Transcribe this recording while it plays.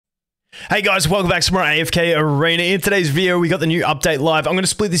Hey guys, welcome back to more AFK Arena. In today's video, we got the new update live. I'm going to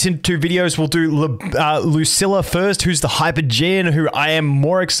split this into two videos. We'll do Lucilla first, who's the Hyper Gen, who I am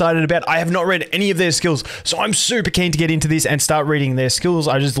more excited about. I have not read any of their skills, so I'm super keen to get into this and start reading their skills.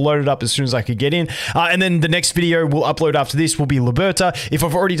 I just loaded up as soon as I could get in. And then the next video we'll upload after this will be Liberta. If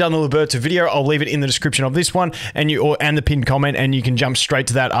I've already done the Liberta video, I'll leave it in the description of this one and the pinned comment, and you can jump straight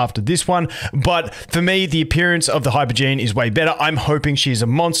to that after this one. But for me, the appearance of the Hyper Gen is way better. I'm hoping she's a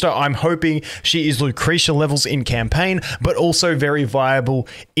monster. I'm hoping she is Lucilla levels in campaign, but also very viable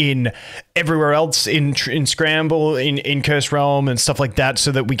in everywhere else, in Scramble, in Curse Realm and stuff like that,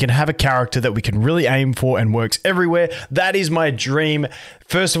 so that we can have a character that we can really aim for and works everywhere. That is my dream.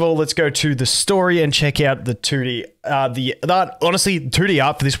 First of all, let's go to the story and check out the 2D. Honestly, 2D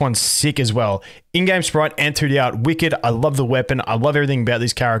art for this one's sick as well. In-game sprite and 2D art, wicked. I love the weapon. I love everything about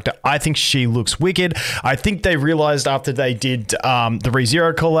this character. I think she looks wicked. I think they realized after they did the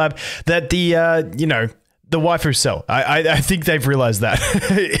ReZero collab that the waifu cell. I think they've realized that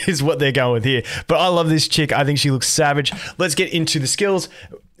is what they're going with here. But I love this chick. I think she looks savage. Let's get into the skills.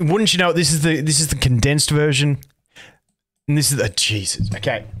 Wouldn't you know it, this is the condensed version. And this is the Jesus.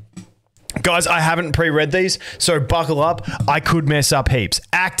 Okay. Guys, I haven't pre-read these, so buckle up. I could mess up heaps.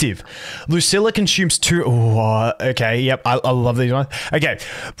 Active. Lucilla consumes two... Oh, okay, yep, I love these ones. Okay.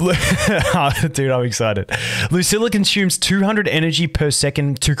 Dude, I'm excited. Lucilla consumes 200 energy per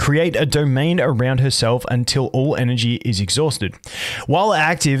second to create a domain around herself until all energy is exhausted. While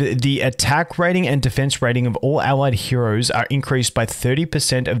active, the attack rating and defense rating of all allied heroes are increased by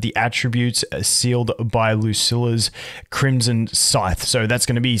 30% of the attributes sealed by Lucilla's Crimson Scythe. So that's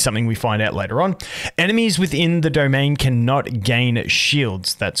going to be something we find out later on. Enemies within the domain cannot gain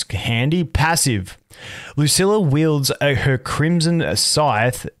shields. That's handy. Passive. Lucilla wields her Crimson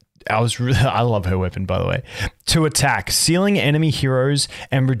Scythe. I love her weapon, by the way, to attack, sealing enemy heroes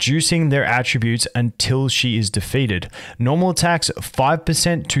and reducing their attributes until she is defeated. Normal attacks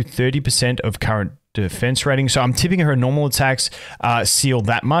 5% to 30% of current defense rating. So I'm tipping her normal attacks seal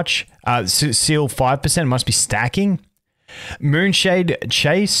that much. Seal 5% must be stacking. Moonshade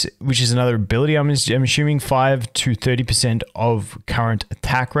Chase, which is another ability, I'm assuming 5 to 30% of current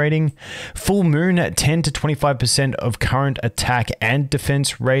attack rating. Full Moon, 10 to 25% of current attack and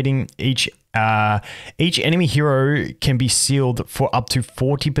defense rating. Each enemy hero can be sealed for up to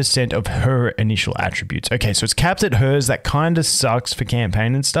 40% of her initial attributes. Okay, so it's capped at hers. That kind of sucks for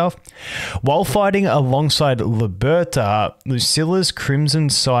campaign and stuff. While fighting alongside Liberta, Lucilla's Crimson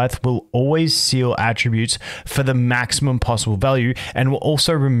Scythe will always seal attributes for the maximum possible value and will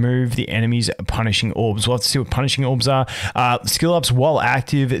also remove the enemy's punishing orbs. We'll have to see what punishing orbs are. Skill ups while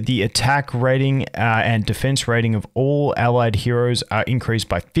active, the attack rating and defense rating of all allied heroes are increased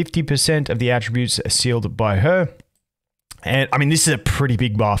by 50% of the attributes sealed by her. And I mean, this is a pretty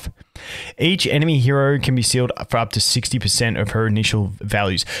big buff. Each enemy hero can be sealed for up to 60% of her initial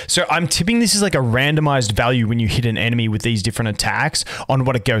values. So I'm tipping this is like a randomized value when you hit an enemy with these different attacks on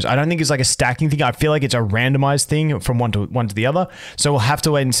what it goes. I don't think it's like a stacking thing. I feel like it's a randomized thing from one to the other. So we'll have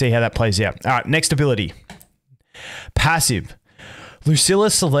to wait and see how that plays out. All right, next ability. Passive.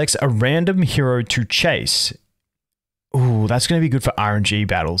 Lucilla selects a random hero to chase. Ooh, that's going to be good for RNG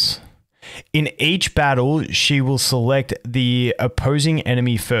battles. In each battle, she will select the opposing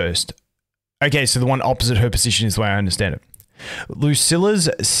enemy first. Okay, so the one opposite her position is the way I understand it.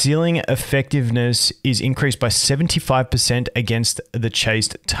 Lucilla's sealing effectiveness is increased by 75% against the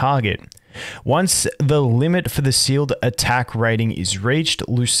chased target. Once the limit for the sealed attack rating is reached,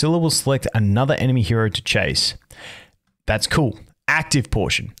 Lucilla will select another enemy hero to chase. That's cool. Active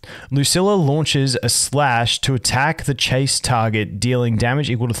portion. Lucilla launches a slash to attack the chase target, dealing damage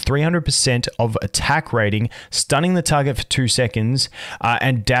equal to 300% of attack rating, stunning the target for 2 seconds,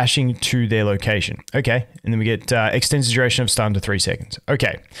 and dashing to their location. Okay, and then we get extends the duration of stun to 3 seconds.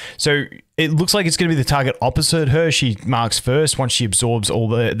 Okay, so it looks like it's going to be the target opposite her. She marks first. Once she absorbs all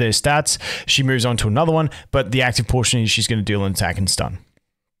their stats, she moves on to another one, but the active portion is she's going to deal an attack and stun.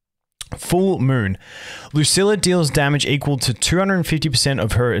 Full Moon. Lucilla deals damage equal to 250%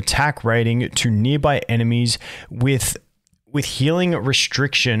 of her attack rating to nearby enemies with healing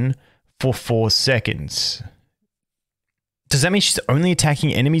restriction for 4 seconds. Does that mean she's only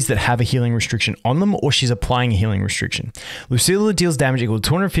attacking enemies that have a healing restriction on them, or she's applying a healing restriction? Lucilla deals damage equal to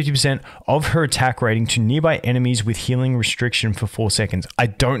 250% of her attack rating to nearby enemies with healing restriction for 4 seconds. I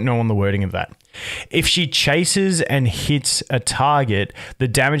don't know on the wording of that. If she chases and hits a target, the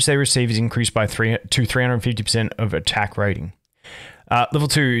damage they receive is increased by to 350% of attack rating. Level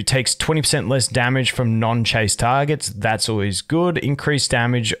 2 takes 20% less damage from non-chase targets. That's always good. Increased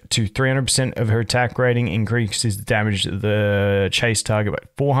damage to 300% of her attack rating. Increases the damage to the chase target by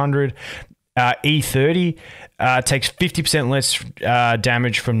 400. E30 takes 50% less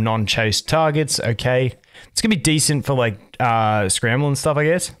damage from non-chase targets. Okay. It's going to be decent for like scramble and stuff, I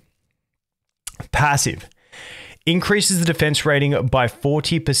guess. Passive. Increases the defense rating by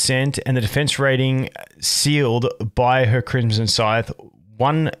 40% and the defense rating sealed by her Crimson Scythe.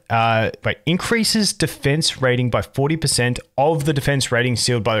 Increases defense rating by 40% of the defense rating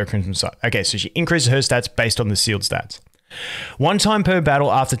sealed by her Crimson Scythe. Okay, so she increases her stats based on the sealed stats. One time per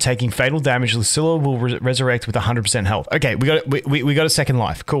battle after taking fatal damage, Lucilla will resurrect with 100% health. Okay, we got a second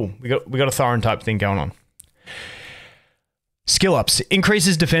life. Cool. We got a Thorin type thing going on. Skill ups.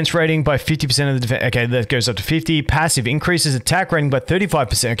 Increases defense rating by 50% of the defense. Okay, that goes up to 50. Passive. Increases attack rating by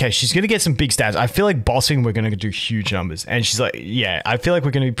 35%. Okay, she's going to get some big stats. I feel like bossing, we're going to do huge numbers. And she's like, yeah, I feel like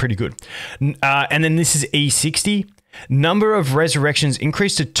we're going to be pretty good. And then this is E60. Number of resurrections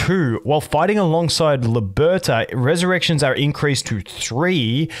increased to 2. While fighting alongside Liberta, resurrections are increased to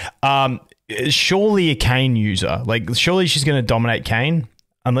 3. Surely a Kayn user. Like, surely she's going to dominate Kayn.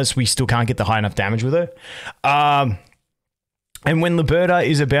 Unless we still can't get the high enough damage with her. And when Liberta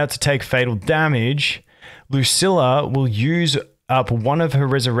is about to take fatal damage, Lucilla will use up one of her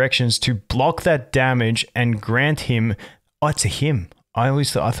resurrections to block that damage and grant him... Oh, it's a him. I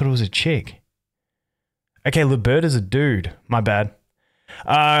thought it was a chick. Okay, Liberta's a dude. My bad.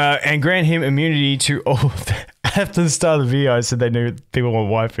 And grant him immunity to all... After the start of the video, I said they knew people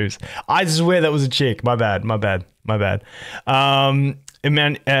want waifus. I swear that was a chick. My bad. Unless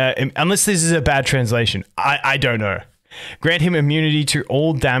this is a bad translation. I don't know. Grant him immunity to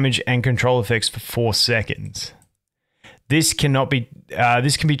all damage and control effects for 4 seconds. This can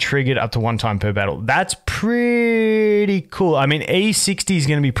be triggered up to 1 time per battle. That's pretty cool. I mean, E60 is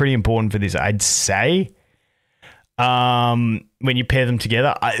going to be pretty important for this, I'd say. When you pair them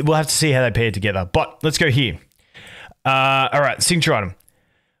together. We'll have to see how they pair together. But let's go here. All right, signature item.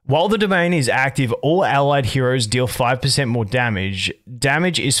 While the domain is active, all allied heroes deal 5% more damage.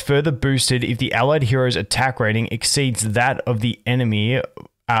 Damage is further boosted if the allied hero's attack rating exceeds that of the enemy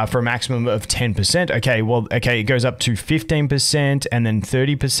for a maximum of 10%. Okay, it goes up to 15% and then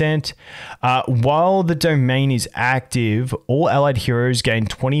 30%. While the domain is active, all allied heroes gain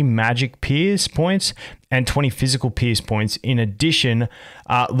 20 magic pierce points and 20 physical pierce points. In addition,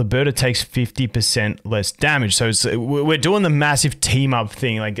 Liberta takes 50% less damage. So we're doing the massive team up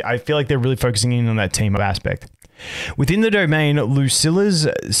thing. Like, I feel like they're really focusing in on that team up aspect. Within the domain, Lucilla's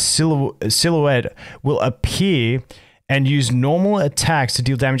silhouette will appear and use normal attacks to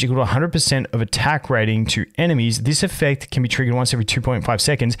deal damage equal to 100% of attack rating to enemies. This effect can be triggered once every 2.5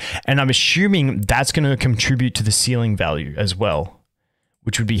 seconds, and I'm assuming that's going to contribute to the ceiling value as well,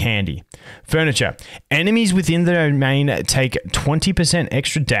 which would be handy. Furniture. Enemies within the domain take 20%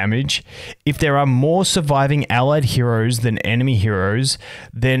 extra damage. If there are more surviving allied heroes than enemy heroes,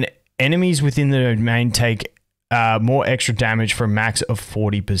 then enemies within the domain take more extra damage for a max of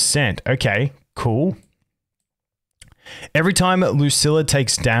 40%. Okay, cool. Every time Lucilla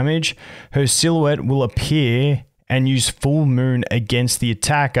takes damage, her silhouette will appear and use full moon against the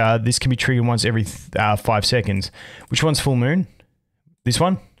attacker. This can be triggered once every 5 seconds. Which one's full moon? This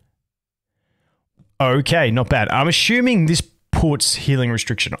one? Okay, not bad. I'm assuming this puts healing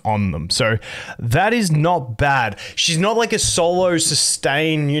restriction on them. So that is not bad. She's not like a solo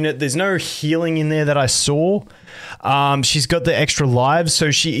sustain unit. There's no healing in there that I saw. She's got the extra lives, so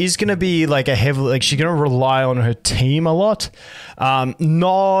she is going to be like a heavy, like she's going to rely on her team a lot.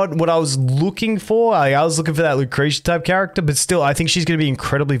 Not what I was looking for. I was looking for that Lucretia type character, but still, I think she's going to be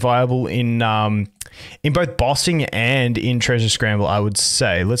incredibly viable in both bossing and in Treasure Scramble, I would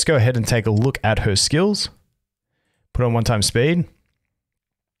say. Let's go ahead and take a look at her skills. Put on 1 time speed.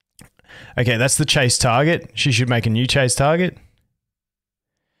 Okay, that's the chase target. She should make a new chase target.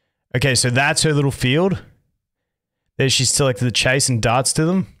 Okay, so that's her little field. There she's selected the chase and darts to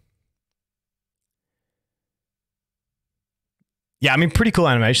them. Yeah, I mean, pretty cool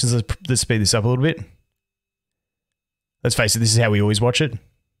animations. Let's speed this up a little bit. Let's face it, this is how we always watch it.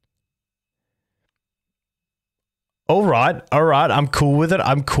 All right, I'm cool with it.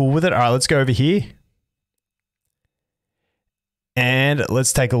 All right, let's go over here. And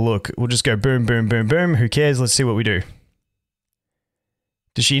let's take a look. We'll just go boom, boom, boom, boom. Who cares? Let's see what we do.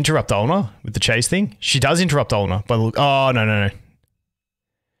 Does she interrupt Ulna with the chase thing? She does interrupt Ulna by the look. Oh, no.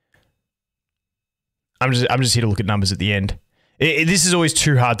 I'm just here to look at numbers at the end. This is always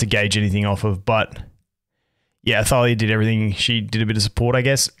too hard to gauge anything off of, but yeah, Thalia did everything. She did a bit of support, I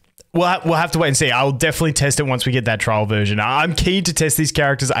guess. We'll have to wait and see. I'll definitely test it once we get that trial version. I'm keen to test these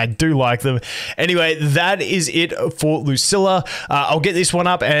characters. I do like them. Anyway, that is it for Lucilla. I'll get this one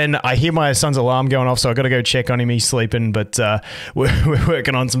up, and I hear my son's alarm going off, so I got to go check on him. He's sleeping, but we're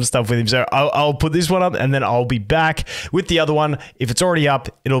working on some stuff with him. So I'll put this one up, and then I'll be back with the other one. If it's already up,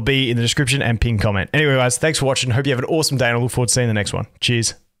 it'll be in the description and pinned comment. Anyway, guys, thanks for watching. Hope you have an awesome day, and I look forward to seeing the next one.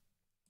 Cheers.